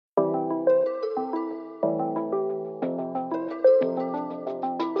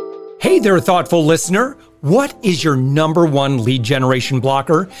Hey there, thoughtful listener. What is your number one lead generation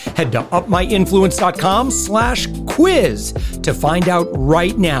blocker? Head to upmyinfluence.com/quiz to find out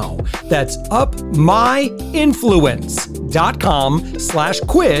right now. That's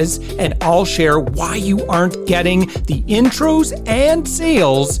upmyinfluence.com/quiz, and I'll share why you aren't getting the intros and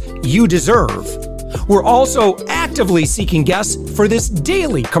sales you deserve. We're also actively seeking guests for this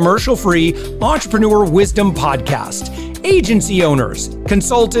daily commercial-free entrepreneur wisdom podcast. Agency owners,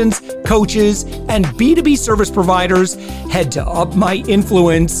 consultants, coaches, and B2B service providers, head to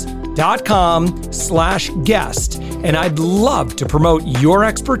upmyinfluence.com/guest. And I'd love to promote your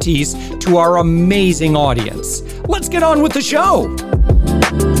expertise to our amazing audience. Let's get on with the show.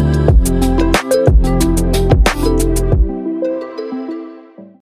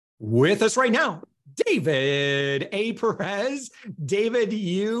 With us right now, David A. Perez. David,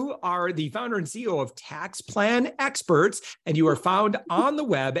 you are the founder and CEO of Tax Plan Experts, and you are found on the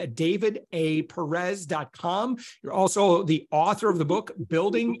web at davidaperez.com. You're also the author of the book,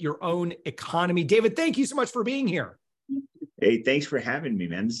 Building Your Own Economy. David, thank you so much for being here. Hey, thanks for having me,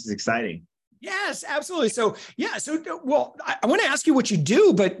 man. This is exciting. Yes, absolutely. So I want to ask you what you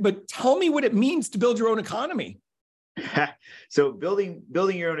do, but tell me what it means to build your own economy. So building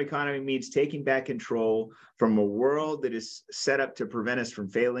your own economy means taking back control from a world that is set up to prevent us from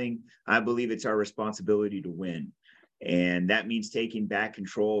failing. I believe it's our responsibility to win. And that means taking back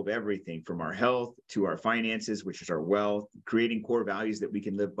control of everything from our health to our finances, which is our wealth, creating core values that we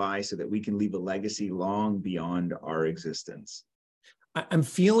can live by so that we can leave a legacy long beyond our existence. I'm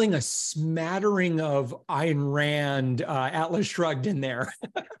feeling a smattering of Ayn Rand, Atlas Shrugged in there.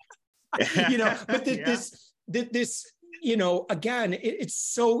 But this, again, it's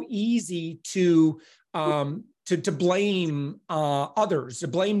so easy to blame others, to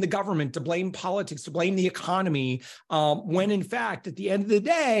blame the government, to blame politics, to blame the economy, when in fact, at the end of the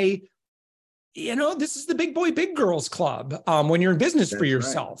day, this is the big boy, big girls club when you're in business for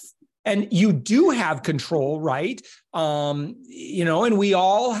yourself. Right. And you do have control, right? And we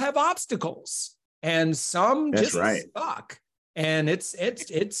all have obstacles, and some just suck. And it's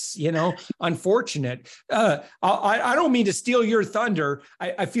unfortunate. I don't mean to steal your thunder.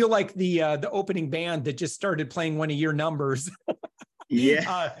 I feel like the opening band that just started playing one of your numbers.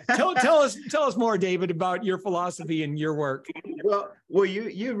 Yeah. Tell us more, David, about your philosophy and your work. Well,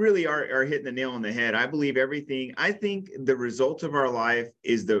 you really are hitting the nail on the head. I believe everything. I think the result of our life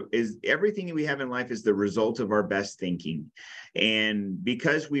is everything we have in life is the result of our best thinking. And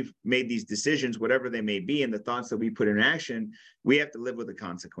because we've made these decisions, whatever they may be, and the thoughts that we put in action, we have to live with the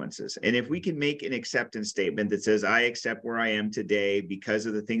consequences. And if we can make an acceptance statement that says, I accept where I am today because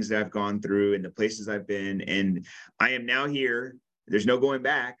of the things that I've gone through and the places I've been, and I am now here. There's no going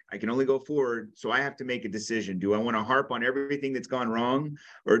back. I can only go forward. So I have to make a decision. Do I want to harp on everything that's gone wrong?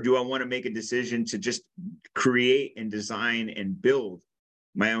 Or do I want to make a decision to just create and design and build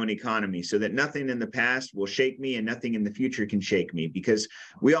my own economy so that nothing in the past will shake me and nothing in the future can shake me? Because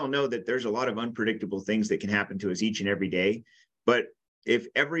we all know that there's a lot of unpredictable things that can happen to us each and every day. But if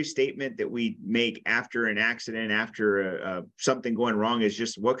every statement that we make after an accident, after something going wrong is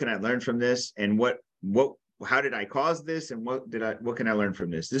just, what can I learn from this? And how did I cause this? And what can I learn from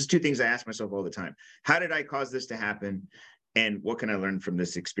this? There's two things I ask myself all the time. How did I cause this to happen? And what can I learn from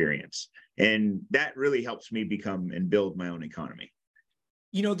this experience? And that really helps me become and build my own economy.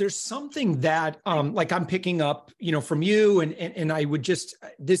 There's something that like I'm picking up, from you, and I would just,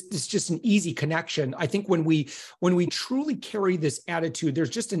 this is just an easy connection. I think when we truly carry this attitude, there's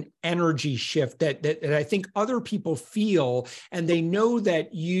just an energy shift that I think other people feel, and they know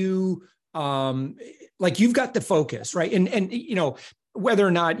that you, like you've got the focus, right? And whether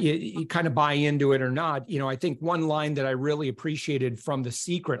or not you kind of buy into it or not, I think one line that I really appreciated from The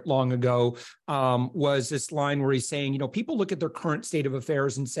Secret long ago was this line where he's saying, people look at their current state of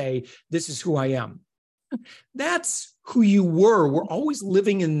affairs and say, this is who I am. That's who you were. We're always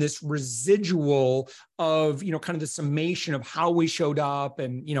living in this residual of, kind of the summation of how we showed up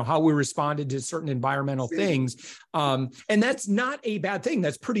and, how we responded to certain environmental things. And that's not a bad thing.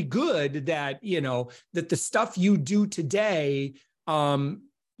 That's pretty good that, that the stuff you do today,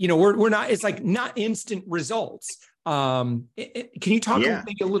 we're not, it's like not instant results. Can you talk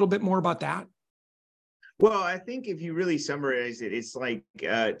maybe a little bit more about that? Well, I think if you really summarize it, it's like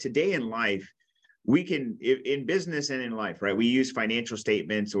today in life, we can, in business and in life, right? We use financial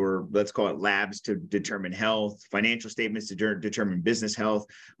statements, or let's call it labs, to determine health, financial statements to determine business health.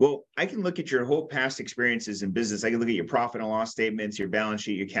 Well, I can look at your whole past experiences in business. I can look at your profit and loss statements, your balance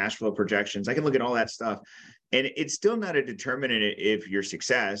sheet, your cash flow projections. I can look at all that stuff. And it's still not a determinant of your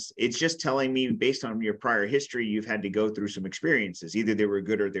success. It's just telling me based on your prior history, you've had to go through some experiences. Either they were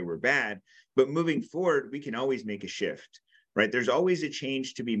good or they were bad. But moving forward, we can always make a shift, right? There's always a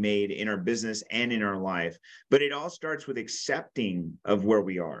change to be made in our business and in our life. But it all starts with accepting of where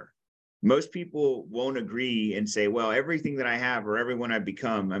we are. Most people won't agree and say, well, everything that I have or everyone I've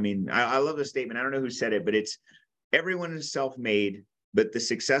become. I mean, I love the statement. I don't know who said it, but it's everyone is self-made, but the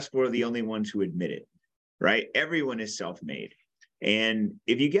successful are the only ones who admit it. Right? Everyone is self-made. And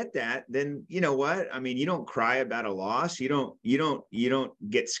if you get that, then you know what? I mean, you don't cry about a loss. You don't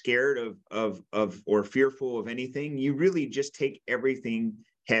get scared of or fearful of anything. You really just take everything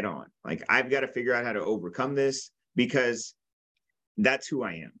head on. Like, I've got to figure out how to overcome this because that's who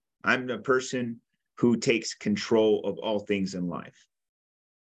I am. I'm the person who takes control of all things in life.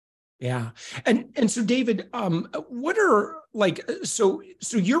 Yeah. And so David, what are so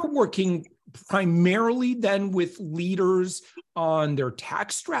you're working primarily then with leaders on their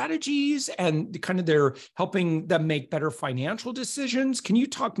tax strategies and kind of they're helping them make better financial decisions. Can you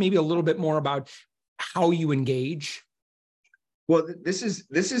talk maybe a little bit more about how you engage? Well, this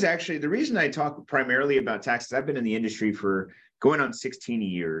is actually the reason I talk primarily about taxes. I've been in the industry for going on 16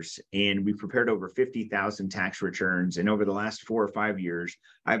 years, and we've prepared over 50,000 tax returns. And over the last 4 or 5 years,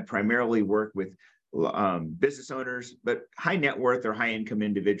 I've primarily worked with business owners, but high net worth or high income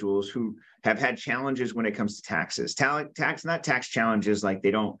individuals who have had challenges when it comes to taxes. Not tax challenges like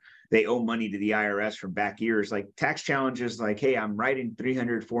they owe money to the IRS from back years, like tax challenges like, hey, I'm writing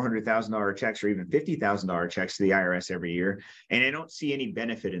 $300,000, $400,000 checks or even $50,000 checks to the IRS every year, and I don't see any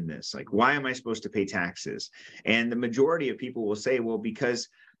benefit in this. Like, why am I supposed to pay taxes? And the majority of people will say, well, because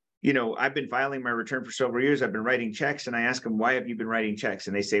I've been filing my return for several years, I've been writing checks, and I ask them, why have you been writing checks?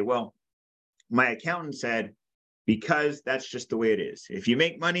 And they say, well, my accountant said, because that's just the way it is. If you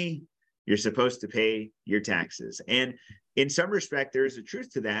make money, you're supposed to pay your taxes. And in some respect, there is a truth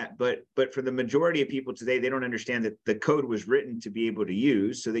to that. But for the majority of people today, they don't understand that the code was written to be able to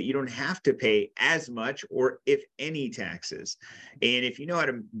use so that you don't have to pay as much or if any taxes. And if you know how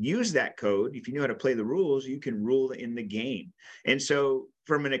to use that code, if you know how to play the rules, you can rule in the game. And so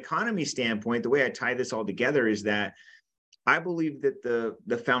from an economy standpoint, the way I tie this all together is that I believe that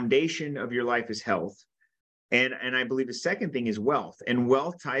the foundation of your life is health. And I believe the second thing is wealth. And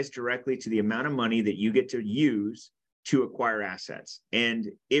wealth ties directly to the amount of money that you get to use to acquire assets. And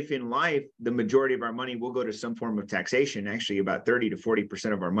if in life, the majority of our money will go to some form of taxation, actually about 30 to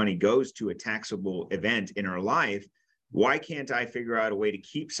 40% of our money goes to a taxable event in our life, why can't I figure out a way to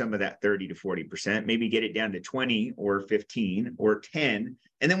keep some of that 30 to 40%, maybe get it down to 20 or 15 or 10?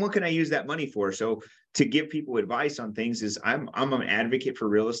 And then what can I use that money for? So to give people advice on things is I'm an advocate for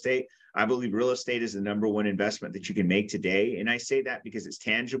real estate. I believe real estate is the number one investment that you can make today. And I say that because it's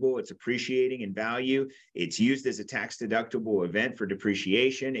tangible, it's appreciating in value. It's used as a tax deductible event for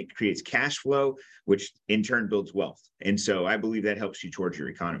depreciation. It creates cash flow, which in turn builds wealth. And so I believe that helps you towards your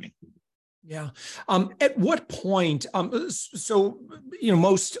economy. Yeah. At what point?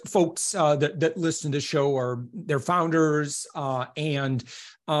 Most folks that listen to the show are their founders, and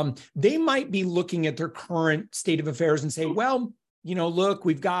they might be looking at their current state of affairs and say, well, look,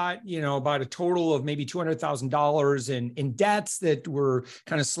 we've got, about a total of maybe $200,000 in debts that we're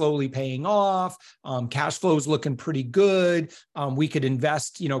kind of slowly paying off. Cash flow is looking pretty good. We could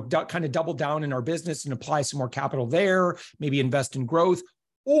invest, kind of double down in our business and apply some more capital there, maybe invest in growth,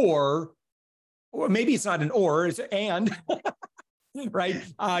 or maybe it's not an or, it's and, right?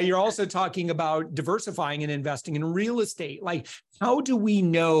 You're also talking about diversifying and investing in real estate. Like, how do we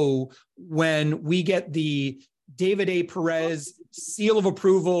know when we get the David A. Perez seal of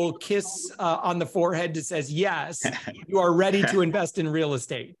approval, kiss on the forehead that says, yes, you are ready to invest in real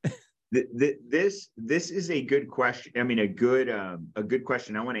estate? This is a good question. I mean, a good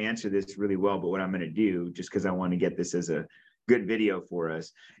question. I want to answer this really well, but what I'm going to do, just because I want to get this as a good video for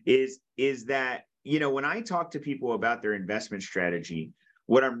us, is that, when I talk to people about their investment strategy,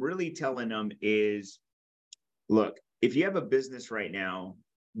 what I'm really telling them is, look, if you have a business right now,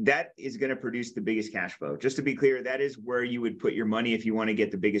 that is going to produce the biggest cash flow. Just to be clear, that is where you would put your money if you want to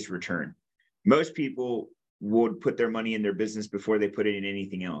get the biggest return. Most people would put their money in their business before they put it in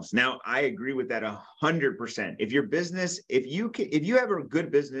anything else. Now, I agree with that 100%. If your business, if you have a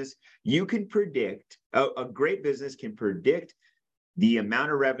good business, you can predict, a great business can predict the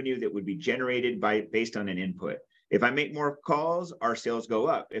amount of revenue that would be generated based on an input. If I make more calls, our sales go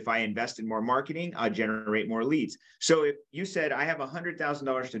up. If I invest in more marketing, I generate more leads. So if you said, I have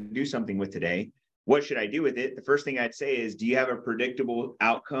 $100,000 to do something with today, what should I do with it? The first thing I'd say is, do you have a predictable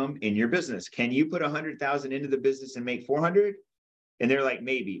outcome in your business? Can you put 100,000 into the business and make 400? And they're like,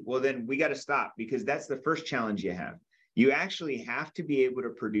 maybe. Well, then we got to stop, because that's the first challenge you have. You actually have to be able to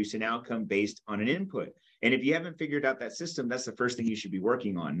produce an outcome based on an input. And if you haven't figured out that system, that's the first thing you should be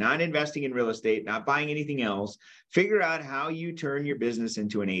working on. Not investing in real estate, not buying anything else. Figure out how you turn your business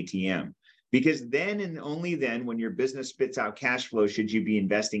into an ATM. Because then and only then, when your business spits out cash flow, should you be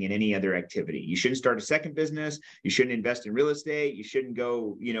investing in any other activity. You shouldn't start a second business. You shouldn't invest in real estate. You shouldn't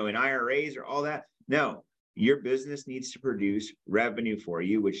go, in IRAs or all that. No, your business needs to produce revenue for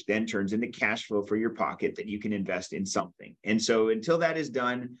you, which then turns into cash flow for your pocket that you can invest in something. And so until that is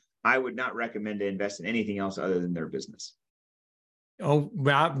done, I would not recommend to invest in anything else other than their business. Oh,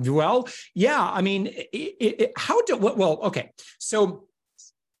 well, yeah. I mean, okay. So,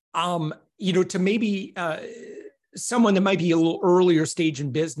 to maybe someone that might be a little earlier stage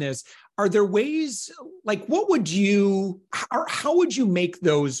in business, are there ways, like, how would you make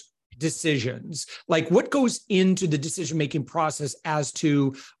those decisions? Like, what goes into the decision-making process as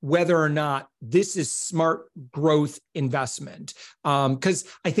to whether or not this is smart growth investment? Because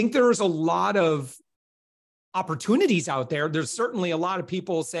I think there's a lot of opportunities out there. There's certainly a lot of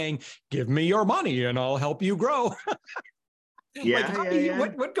people saying, give me your money and I'll help you grow.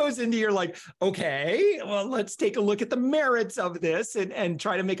 What goes into your, like, okay, well, let's take a look at the merits of this and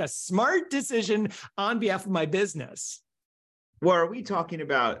try to make a smart decision on behalf of my business? Well, are we talking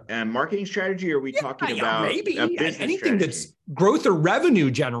about marketing strategy, or are we talking about maybe anything strategy? That's growth or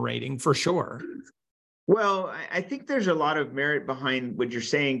revenue generating, for sure? Well, I think there's a lot of merit behind what you're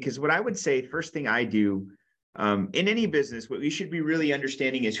saying, because what I would say, first thing I do in any business, what we should be really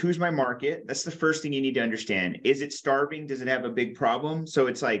understanding is, who's my market? That's the first thing you need to understand. Is it starving? Does it have a big problem? So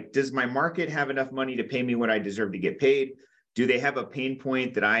it's like, does my market have enough money to pay me what I deserve to get paid? Do they have a pain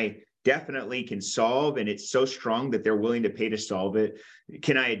point that I definitely can solve, and it's so strong that they're willing to pay to solve it?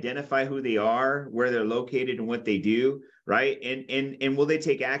 Can I identify who they are, where they're located, and what they do, right? And will they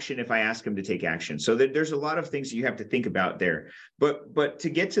take action if I ask them to take action? So there's a lot of things you have to think about there. But to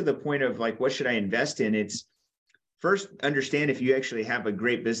get to the point of, like, what should I invest in? It's first, understand if you actually have a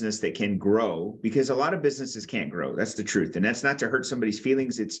great business that can grow, because a lot of businesses can't grow. That's the truth. And that's not to hurt somebody's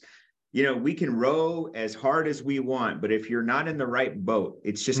feelings. It's, we can row as hard as we want, but if you're not in the right boat,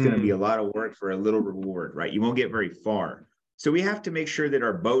 it's just going to be a lot of work for a little reward, right? You won't get very far. So we have to make sure that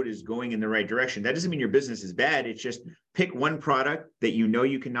our boat is going in the right direction. That doesn't mean your business is bad. It's just, pick one product that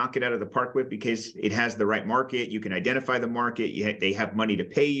you can knock it out of the park with, because it has the right market. You can identify the market. They have money to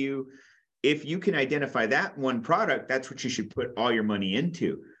pay you. If you can identify that one product, that's what you should put all your money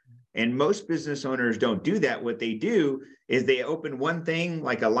into. And most business owners don't do that. What they do is they open one thing,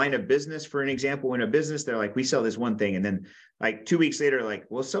 like a line of business, for an example. In a business, they're like, we sell this one thing. And then, like, 2 weeks later, like,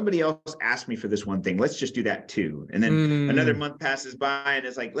 well, somebody else asked me for this one thing. Let's just do that too. And then another month passes by and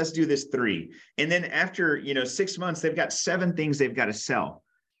it's like, let's do this 3. And then after, 6 months, they've got 7 things they've got to sell.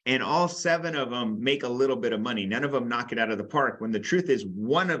 And all 7 of them make a little bit of money. None of them knock it out of the park, when the truth is,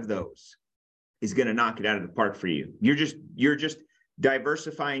 one of those is going to knock it out of the park for you. You're just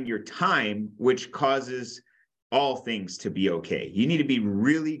diversifying your time, which causes all things to be okay. You need to be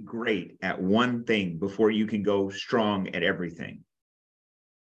really great at one thing before you can go strong at everything.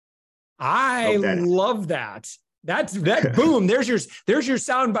 I love that. That's that. Boom. There's your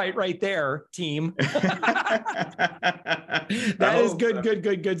soundbite right there, team. That is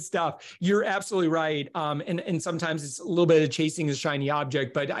good stuff. You're absolutely right. And sometimes it's a little bit of chasing a shiny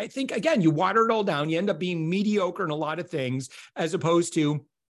object, but I think, again, you water it all down. You end up being mediocre in a lot of things, as opposed to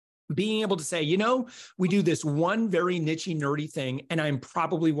being able to say, we do this one very niche-y, nerdy thing, and I'm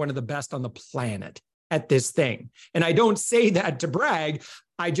probably one of the best on the planet at this thing. And I don't say that to brag.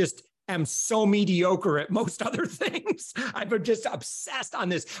 I just am so mediocre at most other things. I'm just obsessed on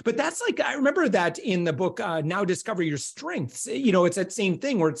this. But that's like, I remember that in the book, Now Discover Your Strengths. It's that same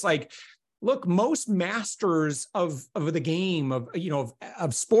thing where it's like, look, most masters of the game of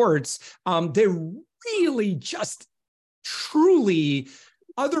sports, they're really just truly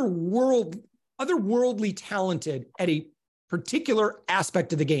otherworldly talented at a particular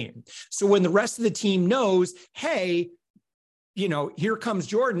aspect of the game. So when the rest of the team knows, hey, here comes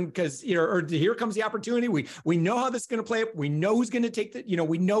Jordan, because, or here comes the opportunity. We know how this is going to play. We know who's going to take the,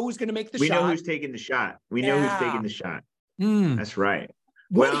 we know who's going to make the shot. We know who's taking the shot. We know who's taking the shot. That's right.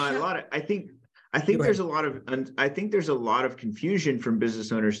 I think there's a lot of confusion from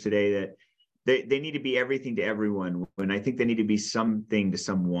business owners today that they need to be everything to everyone, when I think they need to be something to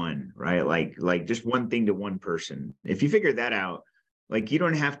someone, right? Like just one thing to one person. If you figure that out, like, you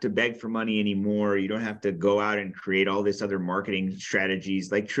don't have to beg for money anymore. You don't have to go out and create all this other marketing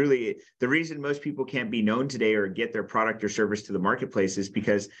strategies. Like, truly, the reason most people can't be known today or get their product or service to the marketplace is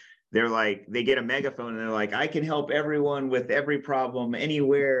because they're like, they get a megaphone and they're like, I can help everyone with every problem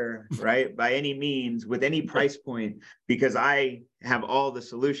anywhere, right? By any means, with any price point, because I have all the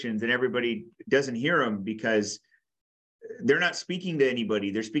solutions, and everybody doesn't hear them because they're not speaking to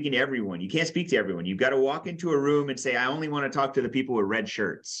anybody. They're speaking to everyone. You can't speak to everyone. You've got to walk into a room and say, I only want to talk to the people with red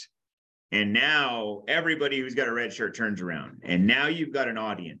shirts. And now everybody who's got a red shirt turns around. And now you've got an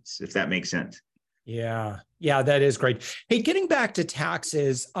audience, if that makes sense. Yeah. Yeah, that is great. Hey, getting back to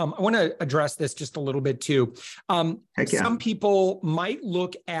taxes, I want to address this just a little bit too. Heck yeah. Some people might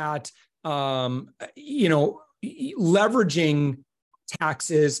look at, leveraging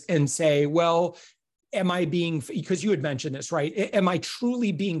taxes and say, well, am I being, because you had mentioned this, right? Am I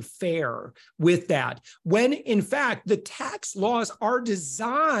truly being fair with that? When in fact, the tax laws are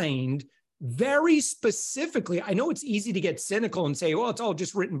designed very specifically. I know it's easy to get cynical and say, well, it's all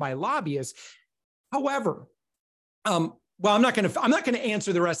just written by lobbyists. However, well, I'm not going to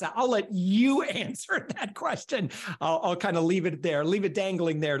answer the rest of that. I'll let you answer that question. I'll kind of leave it there, leave it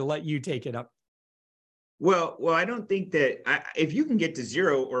dangling there to let you take it up. Well, I don't think that if you can get to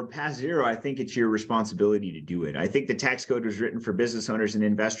zero or past zero, I think it's your responsibility to do it. I think the tax code was written for business owners and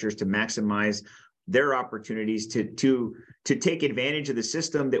investors to maximize their opportunities to take advantage of the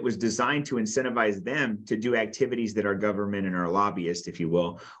system that was designed to incentivize them to do activities that our government and our lobbyists, if you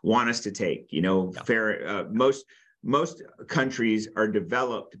will, want us to take. Fair. Most countries are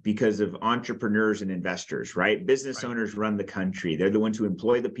developed because of entrepreneurs and investors, right? Business owners run the country. They're the ones who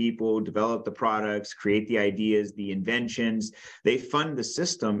employ the people, develop the products, create the ideas, the inventions. They fund the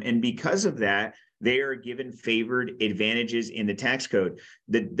system. And because of that, they are given favored advantages in the tax code.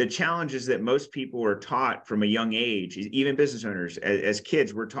 The challenge is that most people are taught from a young age, even business owners, as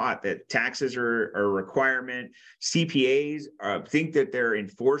kids, we're taught that taxes are a requirement. CPAs think that they're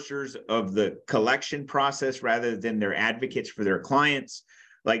enforcers of the collection process rather than they're advocates for their clients.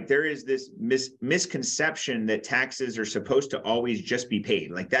 Like there is this misconception that taxes are supposed to always just be paid.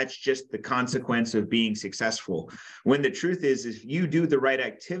 Like that's just the consequence of being successful. When the truth is, if you do the right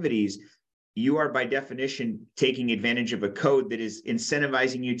activities, you are by definition taking advantage of a code that is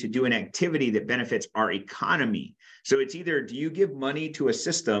incentivizing you to do an activity that benefits our economy. So it's either, do you give money to a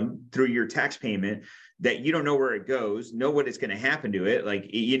system through your tax payment that you don't know where it goes, know what is going to happen to it? Like,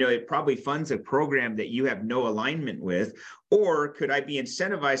 it probably funds a program that you have no alignment with. Or could I be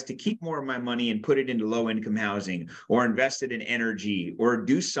incentivized to keep more of my money and put it into low income housing or invest it in energy or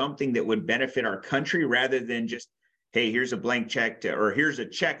do something that would benefit our country rather than just, hey, here's a blank check or here's a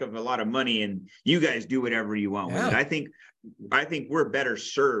check of a lot of money and you guys do whatever you want with it. I think we're better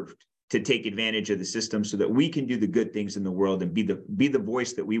served to take advantage of the system so that we can do the good things in the world and be the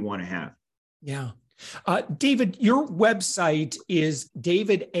voice that we want to have. Yeah. David, your website is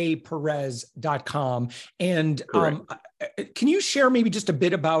davidaperez.com. And can you share maybe just a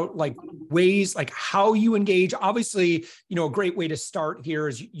bit about like ways, like how you engage? Obviously, a great way to start here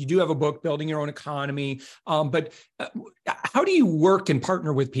is you do have a book, Building Your Own Economy. But how do you work and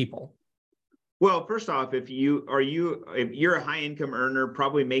partner with people? Well, first off, if you're a high income earner,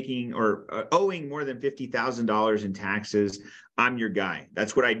 probably making or owing more than $50,000 in taxes, I'm your guy.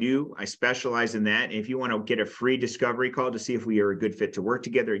 That's what I do. I specialize in that. And if you want to get a free discovery call to see if we are a good fit to work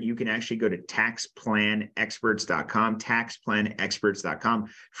together, you can actually go to taxplanexperts.com, taxplanexperts.com.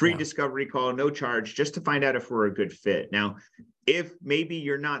 Free discovery call, no charge, just to find out if we're a good fit. Now, if maybe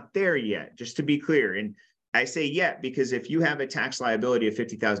you're not there yet, just to be clear, and I say yet because if you have a tax liability of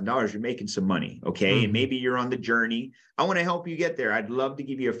 $50,000, you're making some money, okay? Mm-hmm. And maybe you're on the journey. I want to help you get there. I'd love to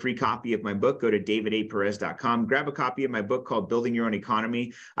give you a free copy of my book. Go to davidaperez.com. Grab a copy of my book called Building Your Own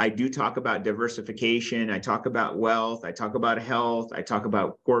Economy. I do talk about diversification. I talk about wealth. I talk about health. I talk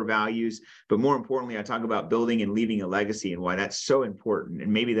about core values. But more importantly, I talk about building and leaving a legacy and why that's so important.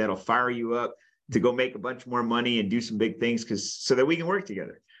 And maybe that'll fire you up to go make a bunch more money and do some big things so that we can work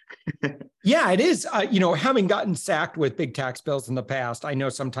together. Yeah, it is. Having gotten sacked with big tax bills in the past, I know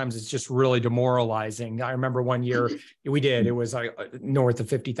sometimes it's just really demoralizing. I remember one year it was like north of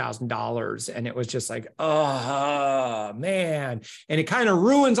 $50,000 and it was just like, oh man. And it kind of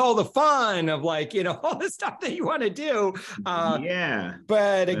ruins all the fun of like, all the stuff that you want to do. Yeah.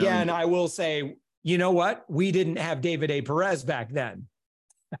 But again, I will say, you know what? We didn't have David A. Perez back then.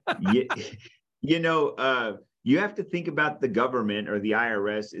 You have to think about the government or the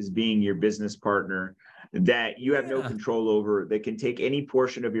IRS as being your business partner that you have no control over, that can take any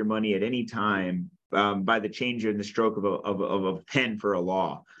portion of your money at any time by the change in the stroke of a pen for a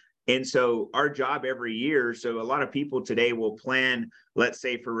law. And so our job every year, so a lot of people today will plan, let's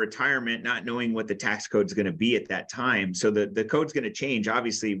say, for retirement, not knowing what the tax code is going to be at that time. So the code's going to change.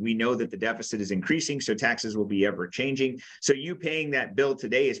 Obviously, we know that the deficit is increasing, so taxes will be ever changing. So you paying that bill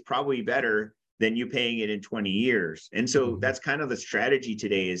today is probably better than you paying it in 20 years. And so that's kind of the strategy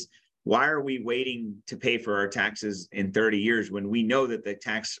today is, why are we waiting to pay for our taxes in 30 years when we know that the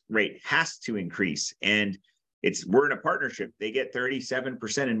tax rate has to increase? And we're in a partnership. They get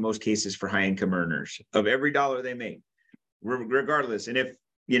 37% in most cases for high income earners of every dollar they make, regardless. And if,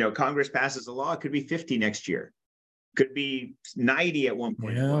 Congress passes a law, it could be 50 next year, could be 90 at one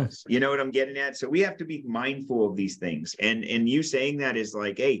point. Yeah. You know what I'm getting at? So we have to be mindful of these things. And you saying that is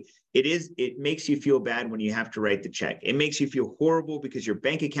like, hey, it makes you feel bad when you have to write the check. It makes you feel horrible because your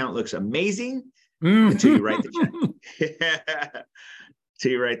bank account looks amazing until you write the check.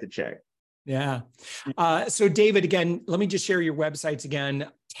 Till you write the check. Yeah. So David, again, let me just share your websites again.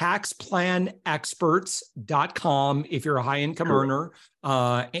 Taxplanexperts.com if you're a high income earner.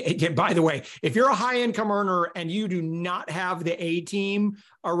 Again, by the way, if you're a high income earner and you do not have the A team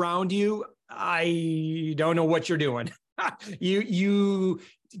around you, I don't know what you're doing. You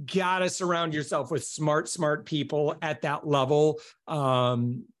got to surround yourself with smart people at that level.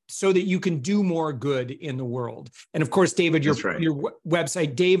 So that you can do more good in the world. And of course, David, your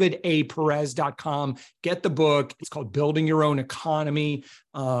website, davidaperez.com. Get the book. It's called Building Your Own Economy.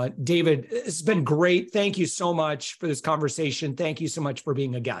 David, it's been great. Thank you so much for this conversation. Thank you so much for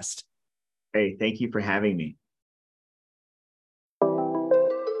being a guest. Hey, thank you for having me.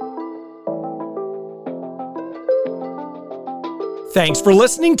 Thanks for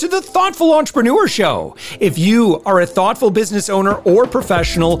listening to the Thoughtful Entrepreneur Show. If you are a thoughtful business owner or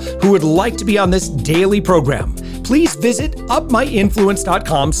professional who would like to be on this daily program, please visit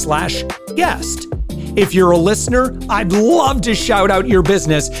upmyinfluence.com/guest. If you're a listener, I'd love to shout out your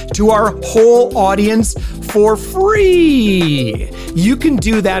business to our whole audience for free. You can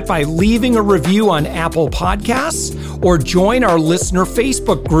do that by leaving a review on Apple Podcasts or join our listener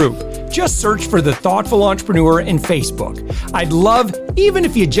Facebook group. Just search for The Thoughtful Entrepreneur in Facebook. I'd love even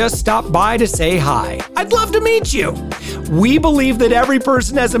if you just stop by to say hi. I'd love to meet you. We believe that every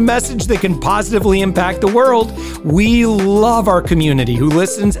person has a message that can positively impact the world. We love our community who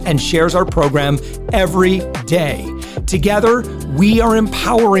listens and shares our program every day. Together, we are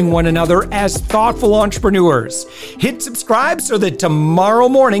empowering one another as thoughtful entrepreneurs. Hit subscribe so that tomorrow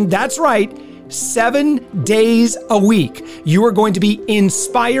morning, that's right, 7 days a week, you are going to be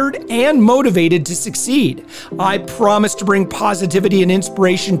inspired and motivated to succeed. I promise to bring positivity and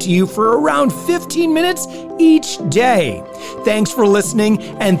inspiration to you for around 15 minutes each day. Thanks for listening,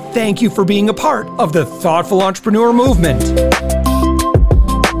 and thank you for being a part of the Thoughtful Entrepreneur Movement.